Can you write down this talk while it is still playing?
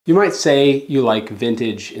You might say you like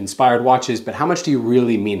vintage inspired watches, but how much do you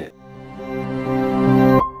really mean it?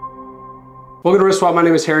 Welcome to Wrist Swap. My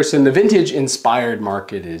name is Harrison. The vintage inspired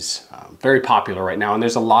market is very popular right now, and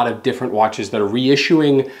there's a lot of different watches that are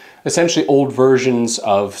reissuing essentially old versions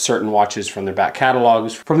of certain watches from their back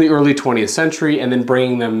catalogs from the early 20th century, and then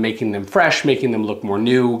bringing them, making them fresh, making them look more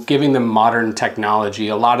new, giving them modern technology.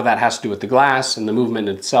 A lot of that has to do with the glass and the movement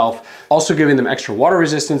itself, also giving them extra water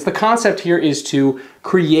resistance. The concept here is to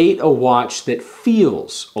create a watch that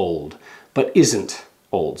feels old, but isn't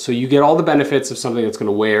old. So you get all the benefits of something that's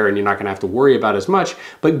gonna wear and you're not gonna have to worry about as much,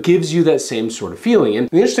 but gives you that same sort of feeling. And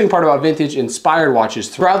the interesting part about vintage inspired watches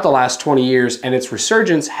throughout the last 20 years and its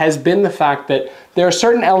resurgence has been the fact that there are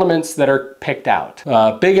certain elements that are picked out.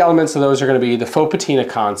 Big elements of those are gonna be the faux patina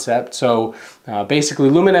concept. So basically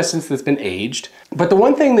luminescence that's been aged. But the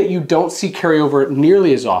one thing that you don't see carry over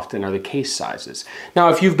nearly as often are the case sizes. Now,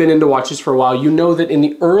 if you've been into watches for a while, you know that in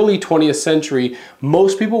the early 20th century,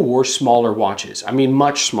 most people wore smaller watches. I mean,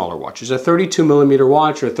 much smaller watches. A 32 millimeter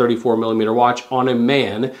watch or a 34 millimeter watch on a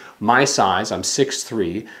man my size, I'm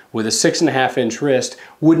 6'3", with a 6.5 inch wrist,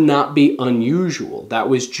 would not be unusual. That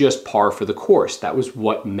was just par for the course. That was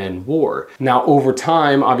what men wore. Now, over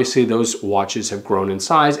time, obviously those watches have grown in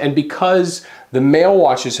size, and because the male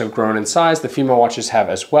watches have grown in size, the female watches have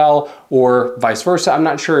as well, or vice versa. I'm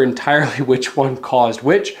not sure entirely which one caused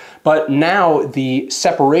which, but now the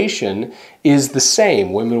separation is the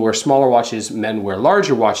same. Women wear smaller watches, men wear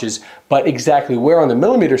larger watches, but exactly where on the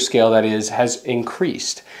millimeter scale that is has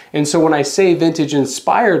increased. And so when I say vintage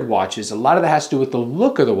inspired watches, a lot of that has to do with the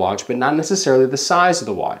look of the watch, but not necessarily the size of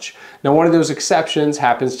the watch. Now, one of those exceptions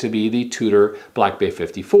happens to be the Tudor Black Bay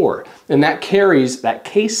 54, and that carries that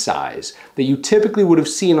case size that you typically would have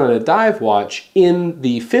seen on a dive watch in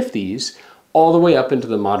the 50s all the way up into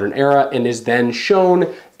the modern era, and is then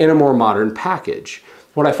shown in a more modern package.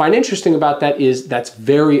 What I find interesting about that is that's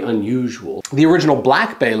very unusual. The original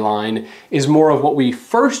Black Bay line is more of what we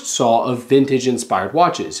first saw of vintage inspired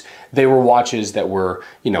watches. They were watches that were,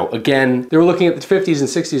 again, they were looking at the 50s and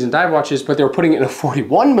 60s and dive watches, but they were putting it in a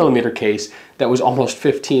 41 millimeter case that was almost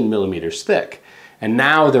 15 millimeters thick. And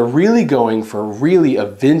now they're really going for really a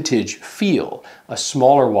vintage feel, a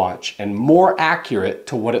smaller watch and more accurate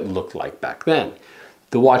to what it looked like back then.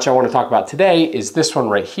 The watch I want to talk about today is this one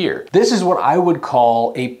right here. This is what I would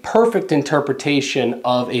call a perfect interpretation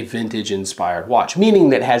of a vintage inspired watch, meaning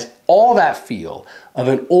that it has all that feel of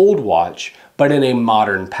an old watch, but in a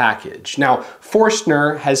modern package. Now,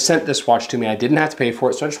 Forstner has sent this watch to me. I didn't have to pay for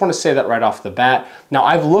it, so I just want to say that right off the bat. Now,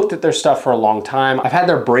 I've looked at their stuff for a long time. I've had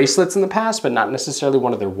their bracelets in the past, but not necessarily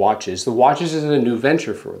one of their watches. The watches is a new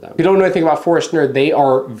venture for them. If you don't know anything about Forstner, they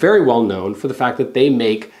are very well known for the fact that they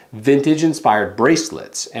make vintage inspired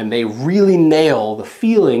bracelets, and they really nail the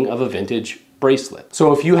feeling of a vintage bracelet.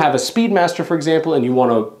 So if you have a Speedmaster, for example, and you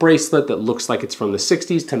want a bracelet that looks like it's from the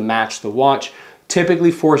 60s to match the watch,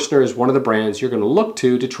 typically Forstner is one of the brands you're going to look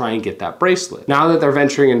to try and get that bracelet. Now that they're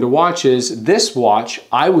venturing into watches, this watch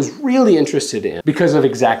I was really interested in because of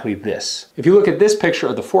exactly this. If you look at this picture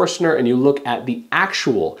of the Forstner and you look at the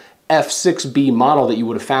actual F6B model that you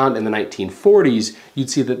would have found in the 1940s, you'd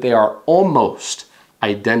see that they are almost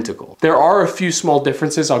identical. There are a few small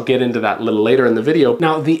differences. I'll get into that a little later in the video.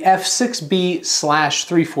 Now, the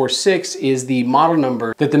F6B/346 is the model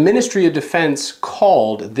number that the Ministry of Defense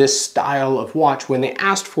called this style of watch when they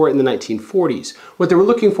asked for it in the 1940s. What they were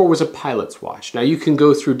looking for was a pilot's watch. Now, you can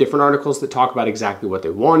go through different articles that talk about exactly what they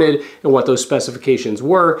wanted and what those specifications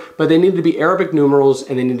were, but they needed to be Arabic numerals,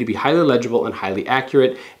 and they needed to be highly legible and highly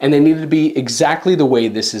accurate, and they needed to be exactly the way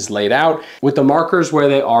this is laid out, with the markers where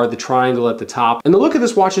they are, the triangle at the top. And the look of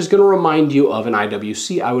this watch is going to remind you of an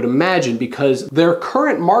IWC, I would imagine, because their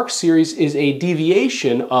current Mark series is a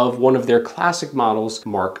deviation of one of their classic models,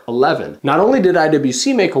 Mark 11. Not only did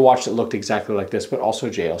IWC make a watch that looked exactly like this, but also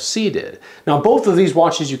JLC did. Now, both of these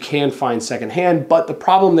watches you can find secondhand, but the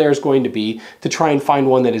problem there is going to be to try and find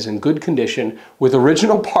one that is in good condition with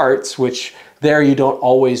original parts, which there you don't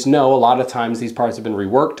always know. A lot of times these parts have been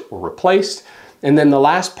reworked or replaced. And then the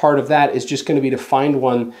last part of that is just going to be to find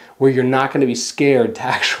one where you're not going to be scared to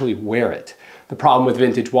actually wear it. The problem with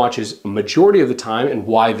vintage watches majority of the time, and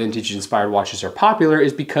why vintage inspired watches are popular,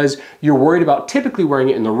 is because you're worried about typically wearing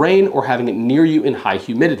it in the rain or having it near you in high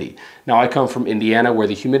humidity. Now, I come from Indiana where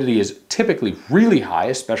the humidity is typically really high,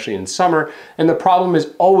 especially in summer, and the problem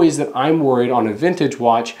is always that I'm worried on a vintage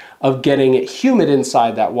watch of getting it humid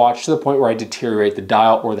inside that watch to the point where I deteriorate the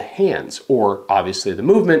dial or the hands, or obviously the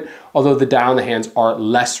movement, although the dial and the hands are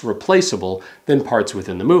less replaceable than parts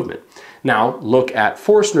within the movement. Now, look at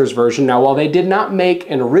Forstner's version. Now, while they did not make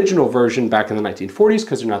an original version back in the 1940s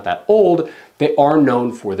because they're not that old, they are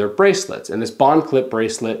known for their bracelets. And this bond clip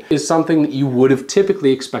bracelet is something that you would have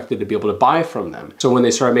typically expected to be able to buy from them. So when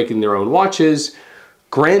they started making their own watches,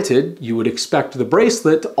 granted, you would expect the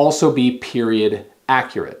bracelet to also be period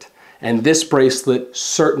accurate. And this bracelet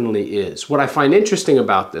certainly is. What I find interesting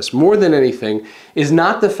about this, more than anything, is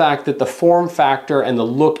not the fact that the form factor and the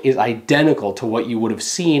look is identical to what you would have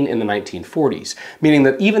seen in the 1940s. Meaning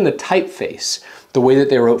that even the typeface, the way that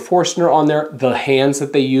they wrote Forstner on there, the hands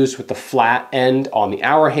that they used with the flat end on the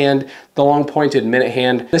hour hand, the long pointed minute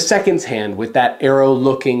hand, the seconds hand with that arrow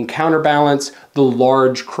looking counterbalance, the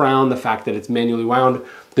large crown, the fact that it's manually wound,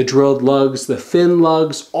 the drilled lugs, the thin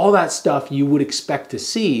lugs, all that stuff you would expect to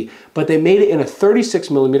see, but they made it in a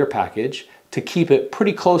 36mm package to keep it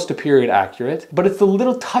pretty close to period accurate, but it's the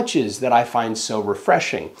little touches that I find so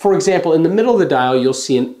refreshing. For example, in the middle of the dial, you'll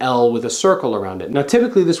see an L with a circle around it. Now,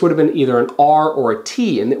 typically this would have been either an R or a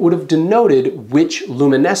T, and it would have denoted which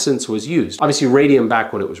luminescence was used. Obviously radium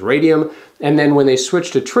back when it was radium, and then when they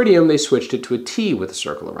switched to tritium, they switched it to a T with a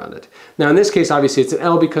circle around it. Now in this case, obviously it's an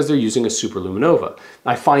L because they're using a super luminova.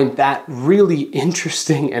 I find that really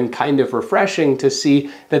interesting and kind of refreshing to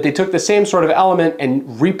see that they took the same sort of element and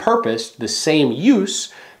repurposed the same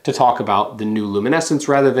use to talk about the new luminescence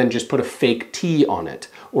rather than just put a fake T on it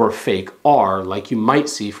or a fake R like you might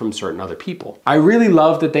see from certain other people. I really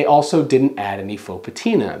love that they also didn't add any faux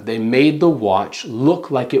patina. They made the watch look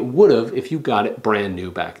like it would have if you got it brand new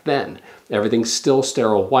back then. Everything's still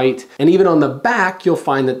sterile white. And even on the back, you'll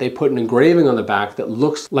find that they put an engraving on the back that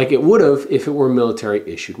looks like it would have if it were a military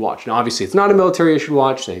issued watch. Now, obviously it's not a military issued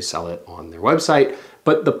watch. They sell it on their website.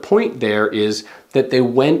 But the point there is that they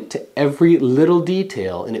went to every little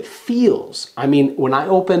detail, and it feels, I mean, when I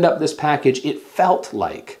opened up this package, it felt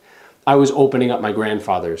like I was opening up my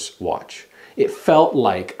grandfather's watch. It felt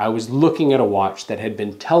like I was looking at a watch that had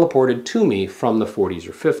been teleported to me from the 40s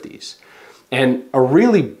or 50s. And a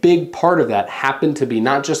really big part of that happened to be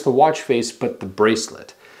not just the watch face, but the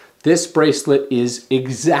bracelet. This bracelet is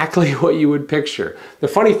exactly what you would picture. The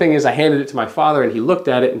funny thing is I handed it to my father and he looked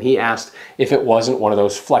at it and he asked if it wasn't one of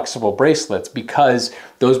those flexible bracelets because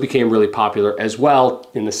those became really popular as well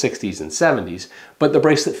in the 60s and 70s. But the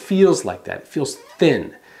bracelet feels like that. It feels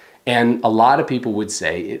thin. And a lot of people would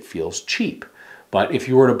say it feels cheap. But if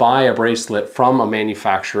you were to buy a bracelet from a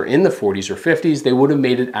manufacturer in the 40s or 50s, they would have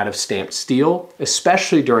made it out of stamped steel,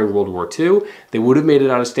 especially during World War II. They would have made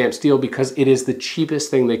it out of stamped steel because it is the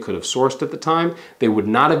cheapest thing they could have sourced at the time. They would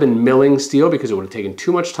not have been milling steel because it would have taken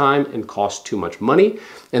too much time and cost too much money.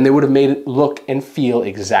 And they would have made it look and feel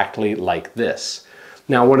exactly like this.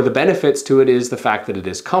 Now, one of the benefits to it is the fact that it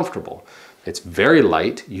is comfortable. It's very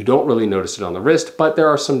light, you don't really notice it on the wrist, but there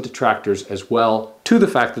are some detractors as well to the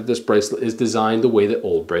fact that this bracelet is designed the way that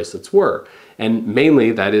old bracelets were. And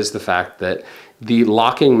mainly that is the fact that the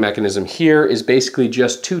locking mechanism here is basically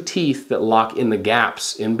just two teeth that lock in the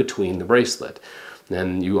gaps in between the bracelet.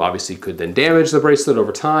 And you obviously could then damage the bracelet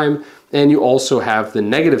over time, and you also have the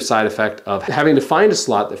negative side effect of having to find a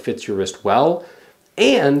slot that fits your wrist well,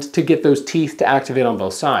 and to get those teeth to activate on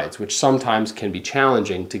both sides, which sometimes can be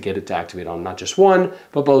challenging to get it to activate on not just one,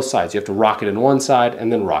 but both sides. You have to rock it in one side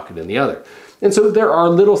and then rock it in the other. And so there are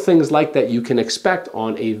little things like that you can expect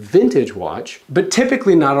on a vintage watch, but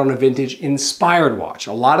typically not on a vintage inspired watch.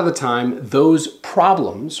 A lot of the time, those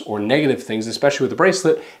problems or negative things, especially with the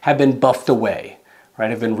bracelet, have been buffed away, right?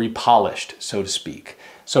 Have been repolished, so to speak.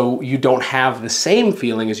 So you don't have the same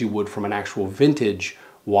feeling as you would from an actual vintage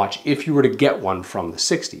watch if you were to get one from the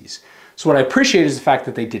 60s. So what I appreciate is the fact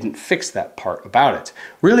that they didn't fix that part about it.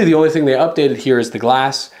 Really the only thing they updated here is the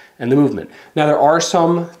glass and the movement. Now there are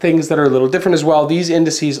some things that are a little different as well. These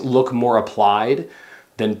indices look more applied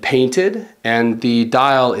than painted, and the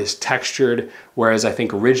dial is textured, whereas I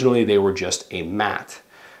think originally they were just a matte.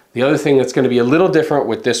 The other thing that's going to be a little different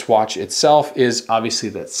with this watch itself is obviously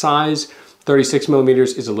that size.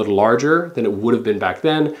 36mm is a little larger than it would have been back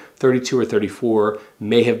then. 32 or 34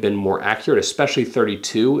 may have been more accurate, especially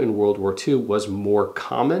 32 in World War II was more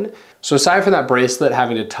common. So aside from that bracelet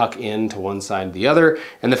having to tuck in to one side and the other,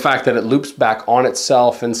 and the fact that it loops back on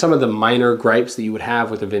itself and some of the minor gripes that you would have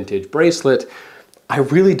with a vintage bracelet, I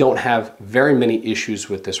really don't have very many issues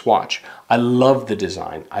with this watch. I love the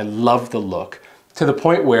design, I love the look, to the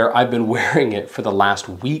point where I've been wearing it for the last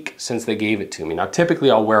week since they gave it to me. Now typically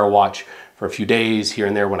I'll wear a watch for a few days here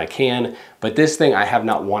and there when I can, but this thing I have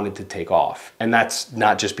not wanted to take off. And that's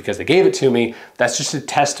not just because they gave it to me, that's just a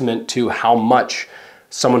testament to how much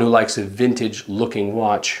someone who likes a vintage looking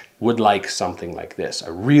watch would like something like this. I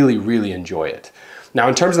really, really enjoy it. Now,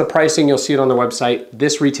 in terms of the pricing, you'll see it on their website.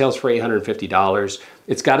 This retails for $850.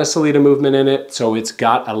 It's got a Sellita movement in it, so it's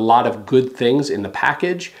got a lot of good things in the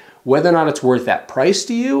package. Whether or not it's worth that price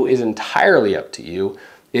to you is entirely up to you.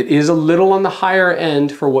 It is a little on the higher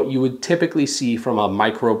end for what you would typically see from a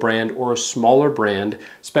micro brand or a smaller brand,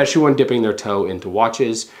 especially when dipping their toe into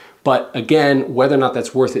watches. But again, whether or not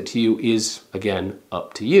that's worth it to you is, again,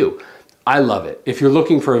 up to you. I love it. If you're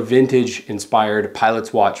looking for a vintage inspired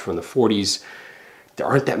pilot's watch from the 40s, there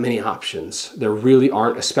aren't that many options. There really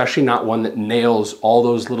aren't, especially not one that nails all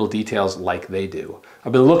those little details like they do.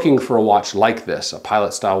 I've been looking for a watch like this, a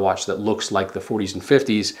pilot style watch that looks like the 40s and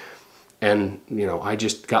 50s, and you know, I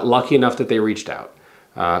just got lucky enough that they reached out.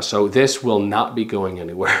 So this will not be going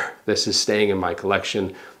anywhere. This is staying in my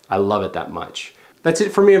collection. I love it that much. That's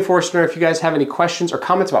it for me and Forstner. If you guys have any questions or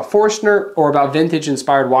comments about Forstner or about vintage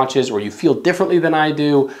inspired watches, or you feel differently than I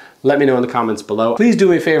do, let me know in the comments below. Please do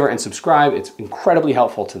me a favor and subscribe. It's incredibly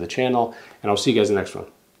helpful to the channel, and I'll see you guys in the next one.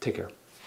 Take care.